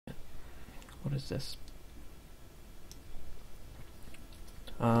What is this?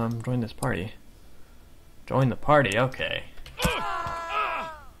 Join this party. Join the party, okay.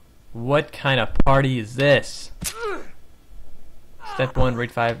 What kind of party is this? Step 1,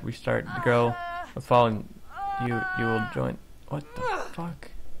 rate 5, restart the girl. With following you will join. What the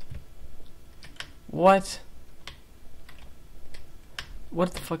fuck? What?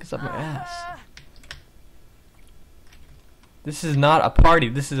 What the fuck is up my ass? This is not a party,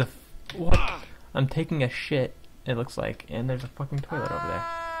 this is a... What? I'm taking a shit, it looks like, and there's a fucking toilet over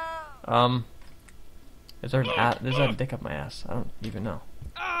there. There's a dick up my ass. I don't even know.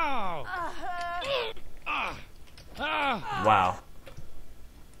 Wow.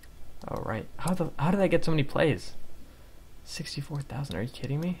 Alright. How did I get so many plays? 64,000, are you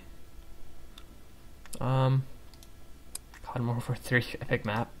kidding me? COD Modern Warfare 3 epic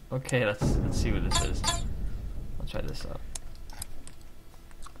map. Okay, let's see what this is. I'll try this out.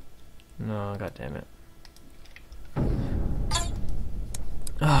 No, god damn it.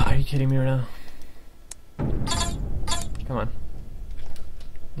 Ah, are you kidding me right now? Come on.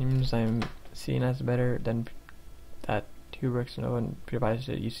 Seems I'm seeing as better than that 2 bricks and one provides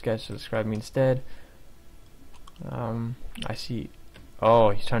that you guys to describe me instead. I see.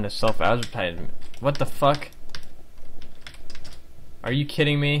 Oh, he's trying to self-advertise me. What the fuck? Are you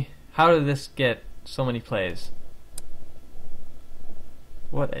kidding me? How did this get so many plays?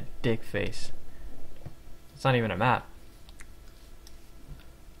 What a dick face. It's not even a map.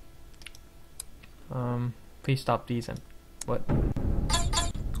 Please stop these and what?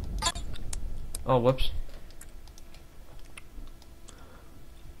 Oh, whoops.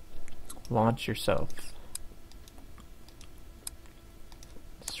 Launch yourself.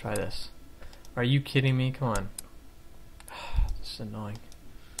 Let's try this. Are you kidding me? Come on. This is annoying.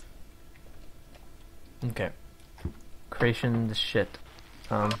 Okay. Creation the shit.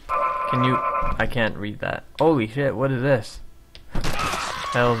 Can you... I can't read that. Holy shit, what is this?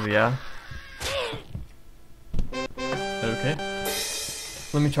 Hells yeah. Okay.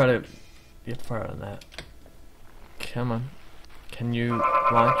 Let me try to get far on that. Come on. Can you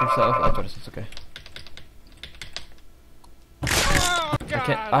launch yourself? I thought it's okay. I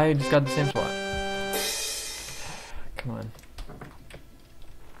can't... I just got the same spot. Come on.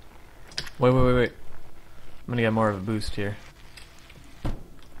 Wait. I'm gonna get more of a boost here.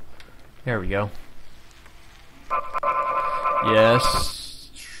 There we go. Yes.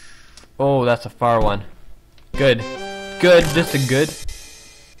 Oh, that's a far one. Good. Good, just a good.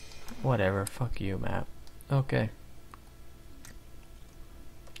 Whatever, fuck you, map. Okay.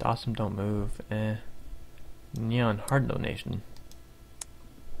 Awesome, don't move. Neon heart donation.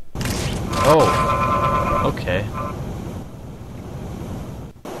 Oh. Okay.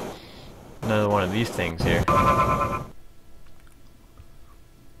 Another one of these things here.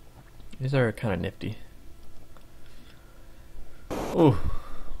 These are kind of nifty. Ooh.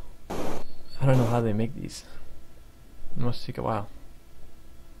 I don't know how they make these. It must take a while.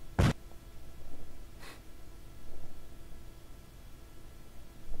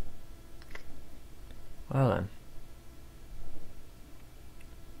 Well then.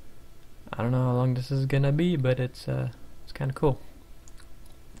 I don't know how long this is gonna be, but it's kind of cool.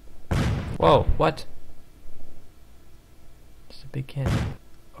 Whoa, what? It's a big cannon.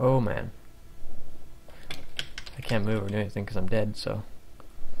 Oh man. I can't move or do anything because I'm dead, so.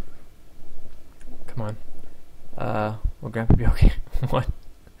 Come on. Will Grandpa be okay? What?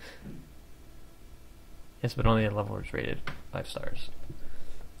 Yes, but only a level is rated 5 stars.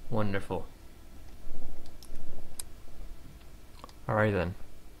 Wonderful. Alright then.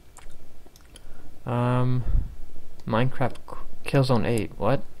 Minecraft Killzone 8.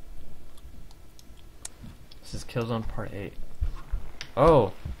 What? This is Killzone Part 8.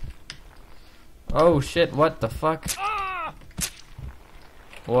 Oh. Oh shit, what the fuck?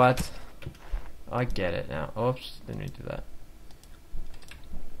 What? I get it now. Oops, didn't mean to do that.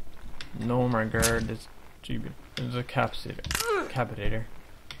 No, my god, this is a capitator.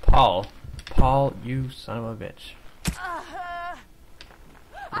 Paul, you son of a bitch.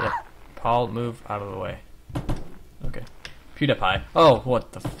 Yeah, Paul, move out of the way. Okay. PewDiePie. Oh,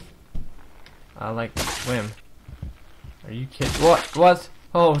 what the I like to swim. Are you kidding? What?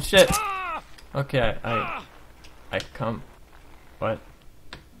 Oh shit. Okay, I come. What?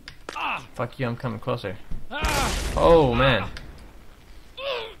 Fuck you, I'm coming closer. Oh man.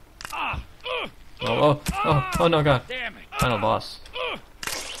 Oh no god. Final boss.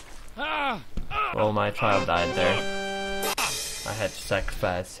 Well, my child died there. I had to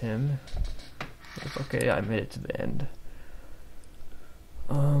sacrifice him. It's okay, I made it to the end.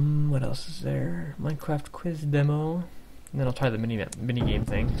 What else is there? Minecraft quiz demo. And then I'll try the mini game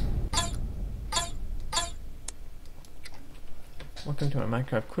thing. Welcome to my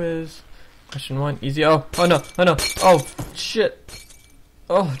Minecraft quiz. Question 1, easy. Oh no, oh no, oh shit.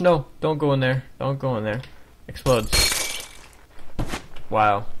 Oh no, don't go in there. Don't go in there. Explodes.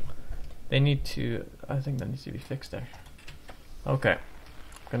 Wow. They need to, I think that needs to be fixed there. Okay.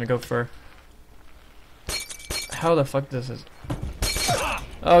 Gonna go for, how the fuck does this?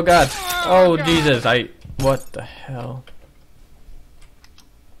 Oh god. Oh Jesus, what the hell?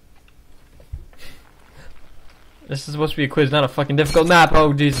 This is supposed to be a quiz, not a fucking difficult map.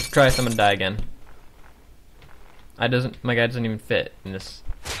 Oh Jesus Christ, I'm gonna die again. My guy doesn't even fit in this.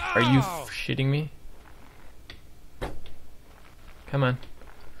 Are you shitting me? Come on.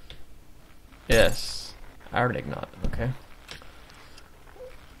 Yes. Arctic knot, okay.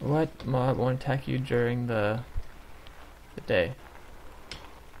 What mob won't attack you during the day?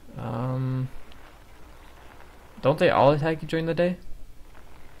 Don't they all attack you during the day?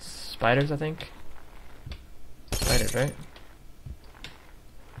 Spiders, I think. Spiders, right?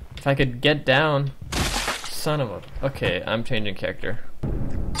 If I could get down. Son of a... Okay, I'm changing character.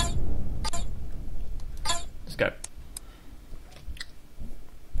 Let's go.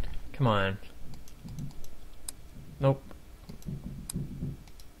 Come on. Nope.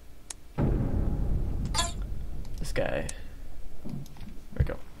 This guy. There we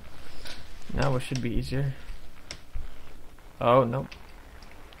go. Now it should be easier. Oh, nope.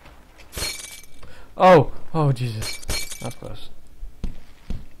 Oh! Oh, Jesus. That's close.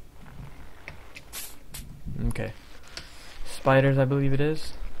 Okay. Spiders, I believe it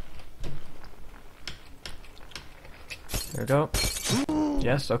is. There we go.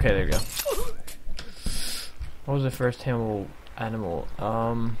 Yes, okay, there we go. What was the first animal?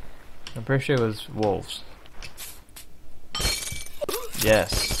 I'm pretty sure it was wolves.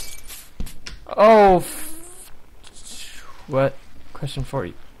 Yes. Oh! What? Question 4.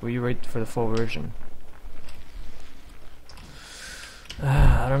 Will you wait for the full version?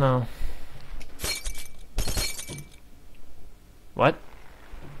 I don't know. What?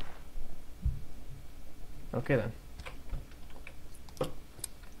 Okay then.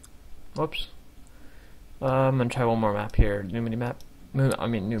 Whoops. I'm gonna try one more map here. New mini map. I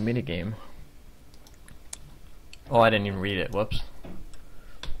mean, new mini game. Oh, I didn't even read it. Whoops.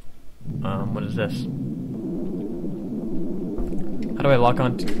 What is this? How do I lock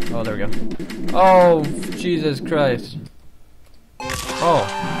on to? Oh, there we go. Oh, Jesus Christ. Oh.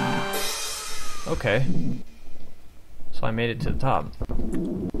 Okay. So I made it to the top.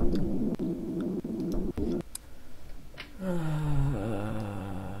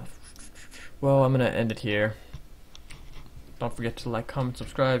 Well, I'm gonna end it here. Don't forget to like, comment,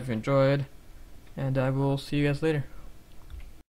 subscribe if you enjoyed, and I will see you guys later.